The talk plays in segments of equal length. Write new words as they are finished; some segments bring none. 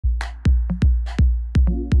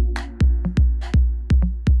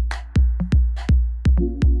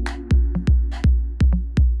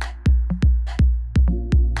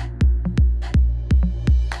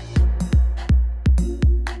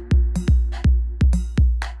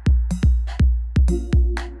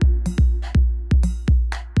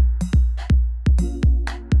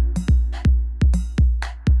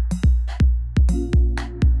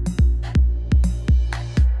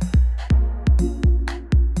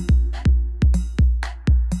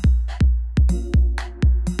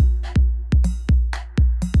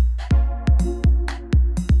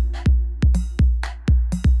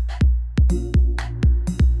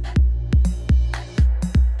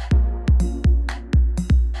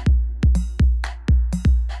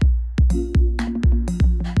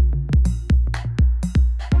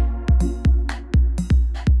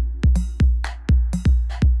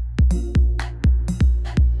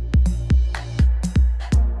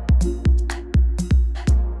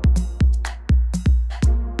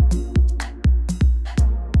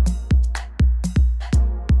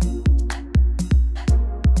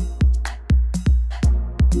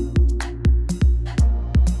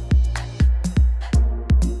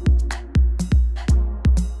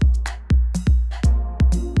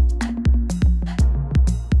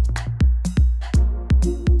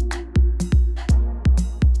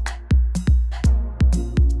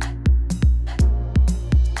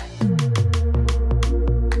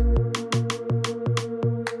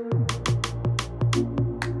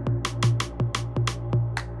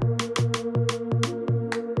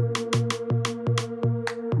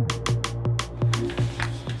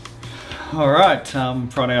Alright,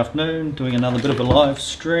 Friday afternoon, doing another bit of a live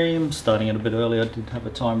stream, starting it a bit early. I did have a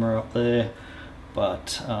timer up there,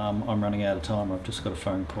 but I'm running out of time. I've just got a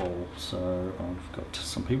phone call, so I've got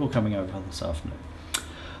some people coming over this afternoon.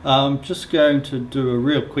 Just going to do a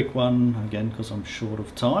real quick one, again, because I'm short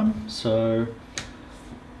of time. So,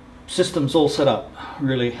 system's all set up,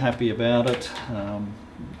 really happy about it.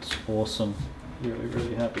 It's awesome,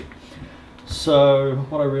 really happy. So,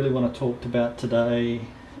 what I really want to talk about today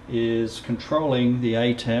is controlling the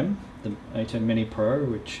Atem, the Atem Mini Pro,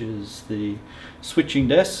 which is the switching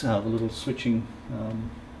desk, the little switching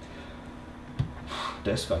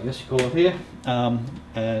desk, I guess you call it here,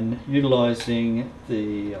 and utilizing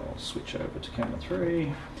the, I'll switch over to camera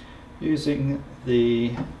 3, using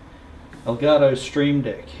the Elgato Stream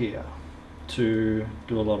Deck here to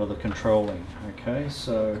do a lot of the controlling. Okay,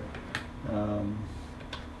 so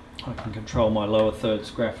I can control my lower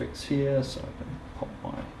thirds graphics here, so I can pop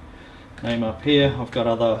my name up here. I've got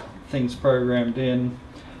other things programmed in,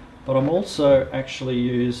 but I'm also actually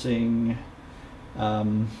using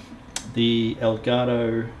the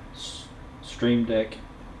Elgato Stream Deck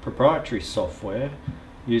proprietary software,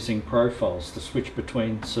 using profiles to switch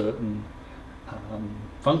between certain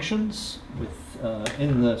functions with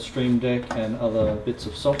in the Stream Deck and other bits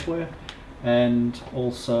of software, and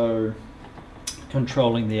also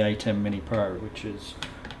controlling the Atem Mini Pro, which is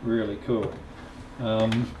really cool.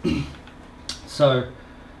 So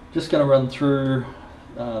just going to run through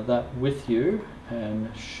that with you and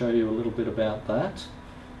show you a little bit about that.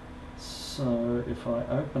 So if I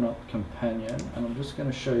open up Companion, and I'm just going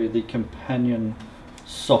to show you the Companion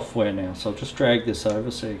software now. So I'll just drag this over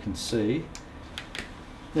so you can see.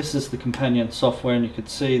 This is the Companion software, and you can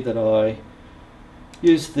see that I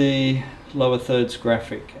use the lower thirds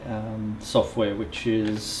graphic software, which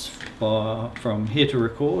is from Here to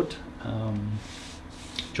Record,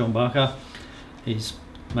 John Barker. He's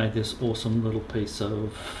made this awesome little piece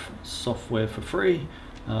of software for free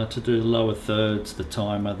to do the lower thirds, the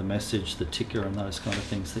timer, the message, the ticker, and those kind of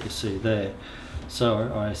things that you see there.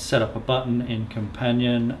 So I set up a button in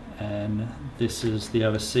Companion, and this is the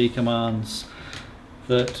oversee commands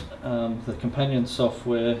that the Companion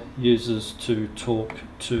software uses to talk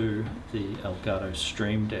to the Elgato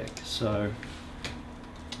Stream Deck. So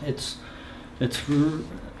it's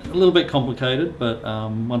a little bit complicated, but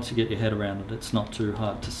once you get your head around it, it's not too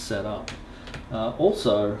hard to set up.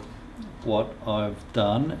 Also, what I've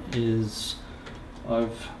done is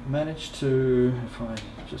I've managed to, if I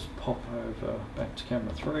just pop over back to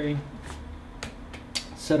camera 3,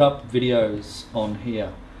 set up videos on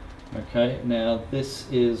here. Okay, now this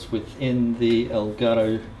is within the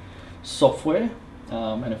Elgato software,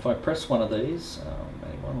 and if I press one of these,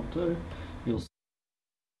 anyone will do, you'll see.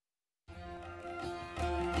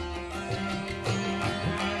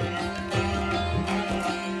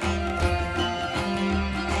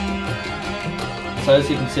 So as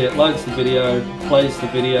you can see, it loads the video, plays the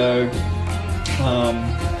video,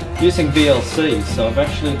 using VLC. So I've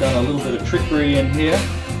actually done a little bit of trickery in here.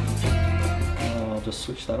 I'll just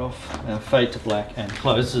switch that off, fade to black, and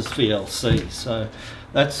closes VLC. So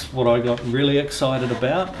that's what I got really excited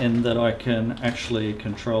about, in that I can actually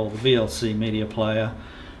control the VLC media player,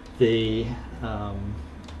 the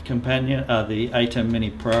Companion, the Atem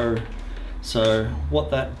Mini Pro. So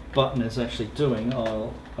what that button is actually doing,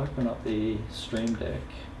 I'll open up the Stream Deck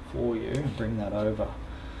for you and bring that over.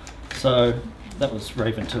 So that was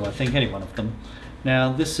Raven 2, I think, any one of them.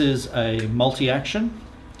 Now this is a multi-action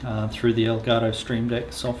through the Elgato Stream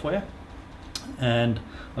Deck software, and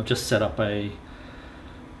I've just set up a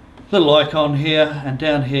little icon here, and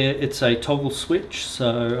down here it's a toggle switch,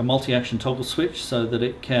 so a multi-action toggle switch, so that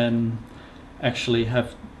it can actually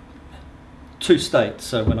have two states.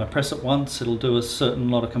 So when I press it once, it'll do a certain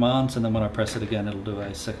lot of commands, and then when I press it again, it'll do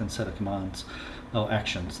a second set of commands, or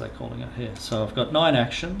actions they're calling it here. So I've got 9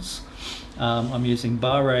 actions. I'm using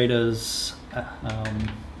Bar Raiders,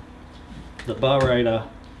 the Bar Raider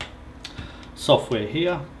software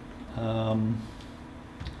here, and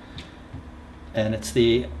it's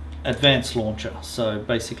the advanced launcher. So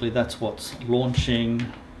basically that's what's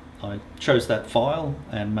launching. I chose that file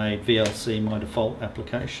and made VLC my default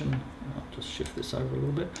application. I'll just shift this over a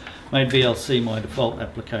little bit. Made VLC my default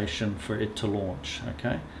application for it to launch.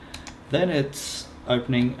 Okay. Then it's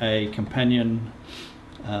opening a Companion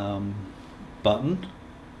button,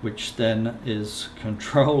 which then is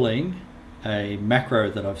controlling a macro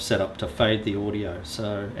that I've set up to fade the audio.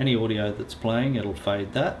 So any audio that's playing, it'll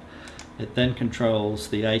fade that. It then controls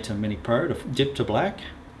the Atem Mini Pro to dip to black,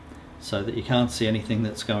 so that you can't see anything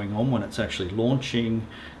that's going on when it's actually launching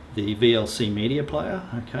the VLC media player.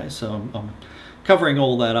 Okay, so I'm covering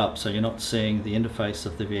all that up so you're not seeing the interface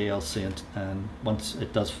of the VLC, and once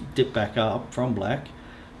it does dip back up from black,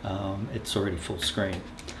 it's already full screen.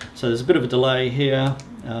 So there's a bit of a delay here.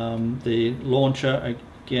 The launcher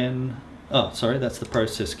again, oh sorry, that's the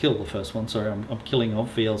process kill, the first one. Sorry, I'm killing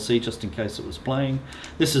off VLC just in case it was playing.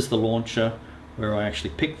 This is the launcher where I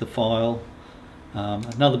actually pick the file.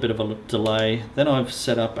 Another bit of a delay. Then I've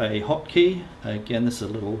set up a hotkey. Again, this is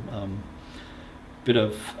a little bit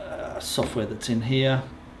of software that's in here,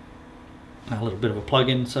 a little bit of a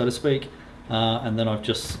plug-in so to speak, and then I've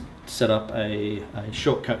just set up a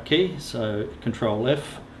shortcut key, so Control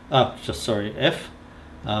F, F,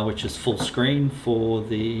 which is full screen for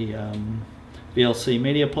the VLC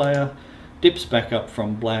media player, dips back up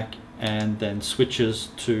from black, and then switches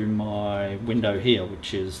to my window here,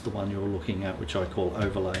 which is the one you're looking at, which I call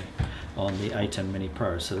overlay on the Atem Mini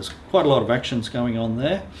Pro. So there's quite a lot of actions going on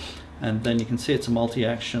there, and then you can see it's a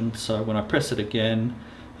multi-action. So when I press it again,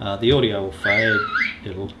 the audio will fade,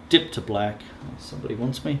 it'll dip to black. Oh, somebody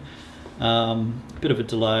wants me. Bit of a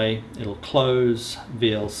delay, it'll close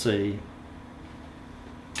VLC,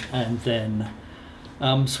 and then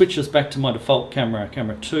switches back to my default camera,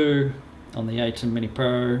 camera 2 on the Atem Mini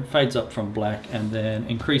Pro, fades up from black, and then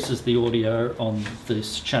increases the audio on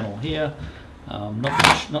this channel here.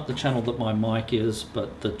 Not the channel that my mic is,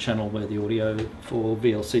 but the channel where the audio for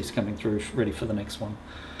VLC is coming through, ready for the next one.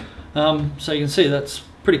 So you can see that's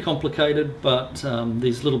pretty complicated, but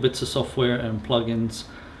these little bits of software and plugins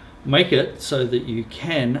make it so that you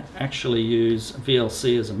can actually use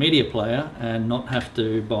VLC as a media player and not have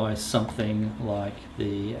to buy something like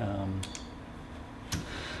the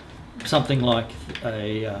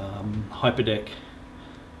hyperdeck,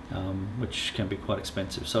 which can be quite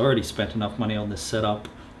expensive. So I already spent enough money on this setup.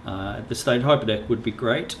 At this stage, hyperdeck would be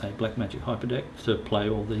great, a Blackmagic hyperdeck to play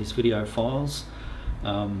all these video files,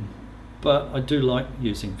 but I do like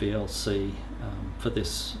using VLC for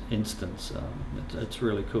this instance. It's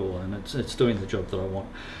really cool, and it's doing the job that I want.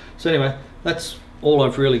 So anyway, that's all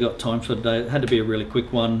I've really got time for today. It had to be a really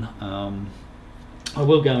quick one. I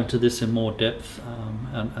will go into this in more depth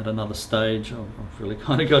at another stage. I've really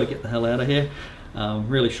kind of got to get the hell out of here.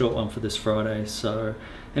 Really short one for this Friday. So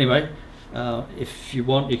anyway, if you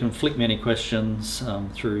want, you can flick me any questions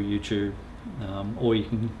through YouTube, or you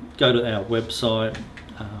can go to our website.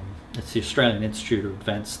 It's the Australian Institute of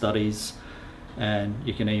Advanced Studies, and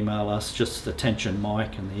you can email us, just attention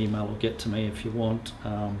Mike, and the email will get to me if you want.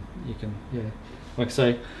 You can, like I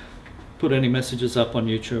say, put any messages up on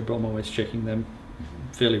YouTube. I'm always checking them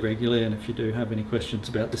fairly regularly, and if you do have any questions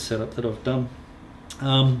about this setup that I've done,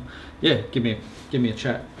 give me a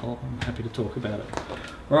chat. I'm happy to talk about it.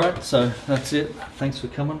 Alright, so that's it. Thanks for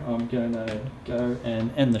coming. I'm going to go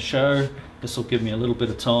and end the show. This will give me a little bit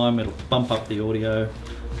of time. It'll bump up the audio,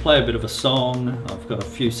 play a bit of a song. I've got a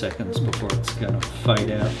few seconds before it's going to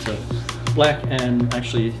fade out to black, and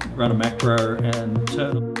actually run a macro and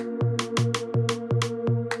turn